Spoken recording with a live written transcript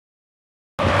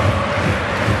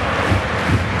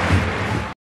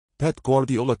Pep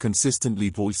Guardiola consistently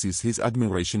voices his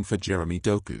admiration for Jeremy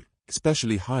Doku,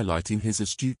 especially highlighting his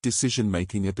astute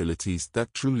decision-making abilities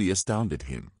that truly astounded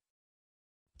him.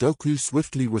 Doku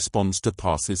swiftly responds to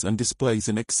passes and displays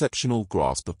an exceptional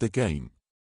grasp of the game.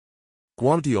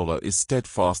 Guardiola is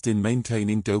steadfast in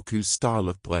maintaining Doku's style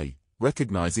of play,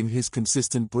 recognizing his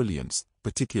consistent brilliance,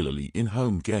 particularly in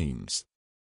home games.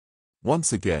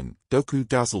 Once again, Doku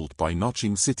dazzled by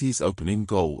notching City's opening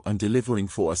goal and delivering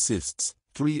 4 assists,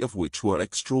 3 of which were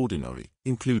extraordinary,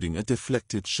 including a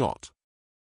deflected shot.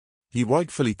 He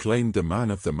rightfully claimed the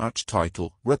Man of the Match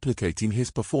title, replicating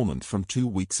his performance from 2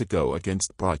 weeks ago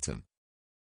against Brighton.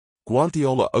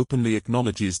 Guardiola openly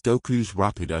acknowledges Doku's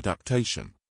rapid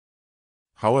adaptation.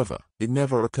 However, it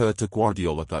never occurred to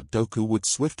Guardiola that Doku would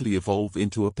swiftly evolve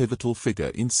into a pivotal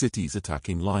figure in City's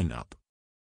attacking lineup.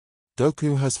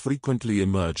 Doku has frequently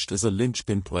emerged as a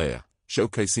linchpin player,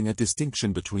 showcasing a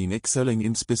distinction between excelling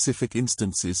in specific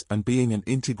instances and being an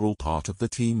integral part of the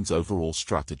team's overall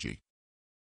strategy.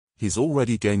 He's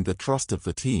already gained the trust of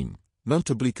the team,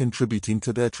 notably contributing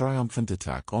to their triumphant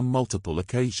attack on multiple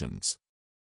occasions.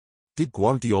 Did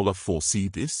Guardiola foresee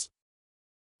this?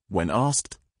 When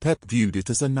asked, Pep viewed it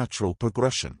as a natural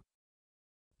progression.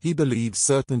 He believes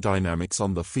certain dynamics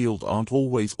on the field aren't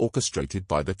always orchestrated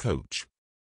by the coach.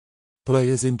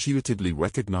 Players intuitively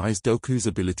recognize Doku's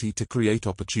ability to create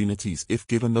opportunities if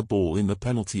given the ball in the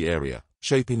penalty area,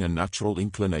 shaping a natural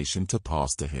inclination to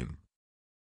pass to him.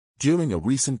 During a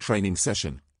recent training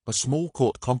session, a small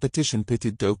court competition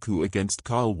pitted Doku against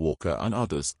Kyle Walker and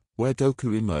others, where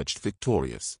Doku emerged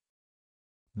victorious.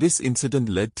 This incident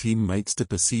led teammates to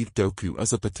perceive Doku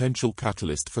as a potential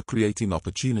catalyst for creating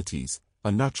opportunities,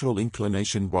 a natural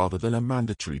inclination rather than a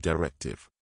mandatory directive.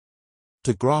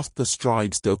 To grasp the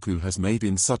strides Doku has made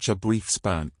in such a brief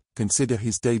span, consider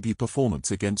his debut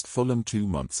performance against Fulham 2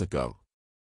 months ago.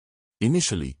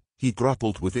 Initially, he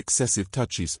grappled with excessive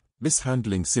touches,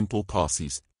 mishandling simple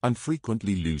passes, and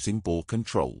frequently losing ball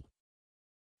control.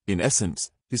 In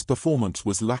essence, his performance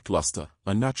was lackluster,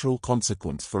 a natural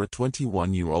consequence for a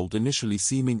 21-year-old initially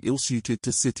seeming ill-suited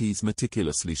to City's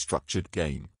meticulously structured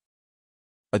game.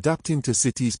 Adapting to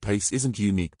City's pace isn't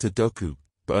unique to Doku.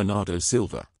 Bernardo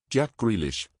Silva, Jack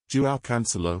Grealish, Joao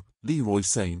Cancelo, Leroy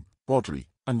Sane, Rodri,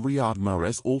 and Riyad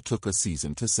Mahrez all took a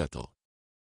season to settle.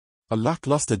 A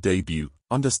lackluster debut,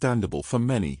 understandable for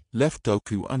many, left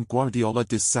Doku and Guardiola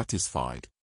dissatisfied.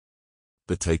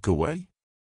 The takeaway?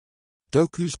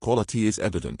 Doku's quality is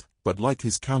evident, but like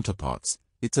his counterparts,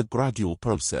 it's a gradual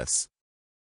process.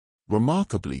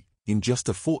 Remarkably, in just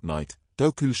a fortnight,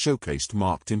 Doku showcased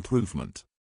marked improvement.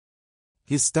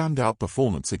 His standout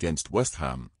performance against West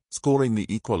Ham, scoring the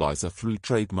equaliser through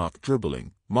trademark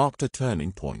dribbling, marked a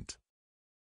turning point.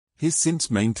 He's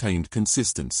since maintained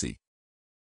consistency.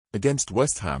 Against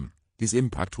West Ham, his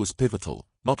impact was pivotal,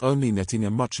 not only netting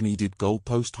a much-needed goal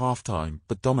post-halftime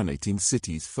but dominating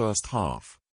City's first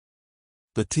half.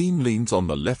 The team leans on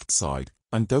the left side,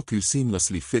 and Doku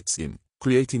seamlessly fits in,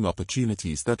 creating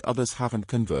opportunities that others haven't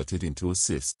converted into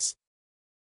assists.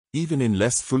 Even in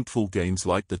less fruitful games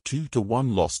like the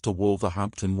 2-1 loss to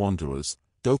Wolverhampton Wanderers,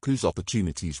 Doku's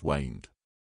opportunities waned.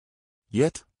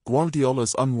 Yet,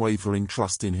 Guardiola's unwavering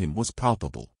trust in him was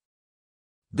palpable.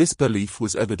 This belief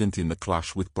was evident in the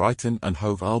clash with Brighton and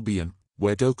Hove Albion,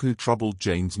 where Doku troubled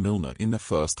James Milner in the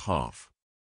first half.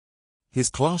 His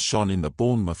class shone in the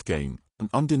Bournemouth game, an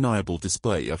undeniable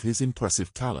display of his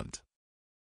impressive talent.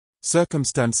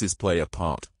 Circumstances play a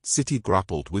part. City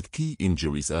grappled with key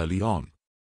injuries early on.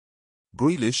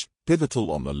 Grealish, pivotal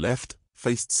on the left,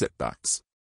 faced setbacks.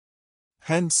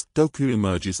 Hence, Doku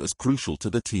emerges as crucial to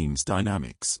the team's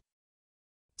dynamics.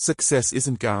 Success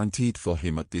isn't guaranteed for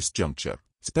him at this juncture,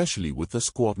 especially with the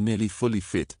squad nearly fully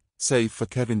fit, save for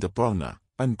Kevin De Bruyne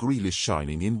and Grealish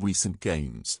shining in recent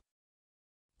games.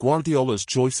 Guardiola's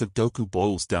choice of Doku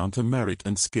boils down to merit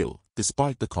and skill,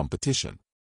 despite the competition.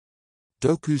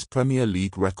 Doku's Premier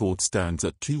League record stands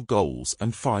at 2 goals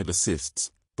and 5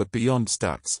 assists, but beyond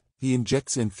stats, he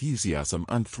injects enthusiasm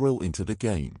and thrill into the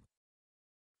game.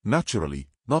 Naturally,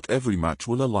 not every match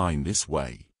will align this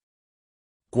way.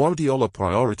 Guardiola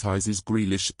prioritizes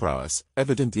Grealish's prowess,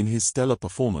 evident in his stellar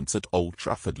performance at Old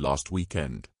Trafford last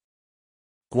weekend.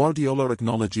 Guardiola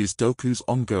acknowledges Doku's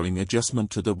ongoing adjustment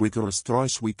to the rigorous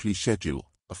thrice-weekly schedule,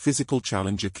 a physical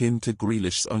challenge akin to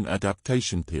Grealish's own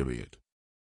adaptation period.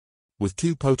 With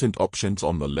 2 potent options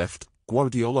on the left,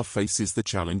 Guardiola faces the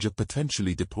challenge of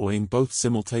potentially deploying both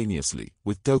simultaneously,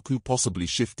 with Doku possibly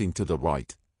shifting to the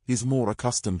right, his more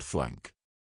accustomed flank.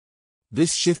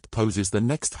 This shift poses the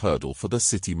next hurdle for the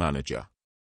City manager.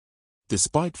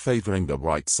 Despite favoring the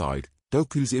right side,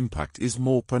 Doku's impact is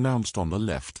more pronounced on the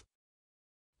left.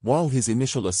 While his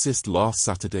initial assist last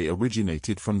Saturday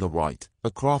originated from the right, a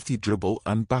crafty dribble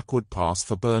and backward pass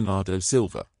for Bernardo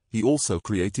Silva, he also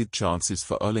created chances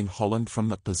for Erling Haaland from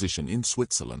that position in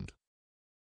Switzerland.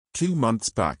 2 months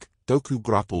back, Doku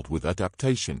grappled with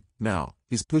adaptation. Now,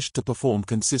 he's pushed to perform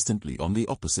consistently on the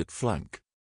opposite flank.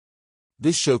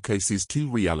 This showcases two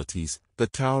realities: the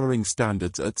towering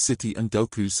standards at City and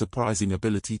Doku's surprising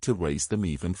ability to raise them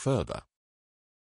even further.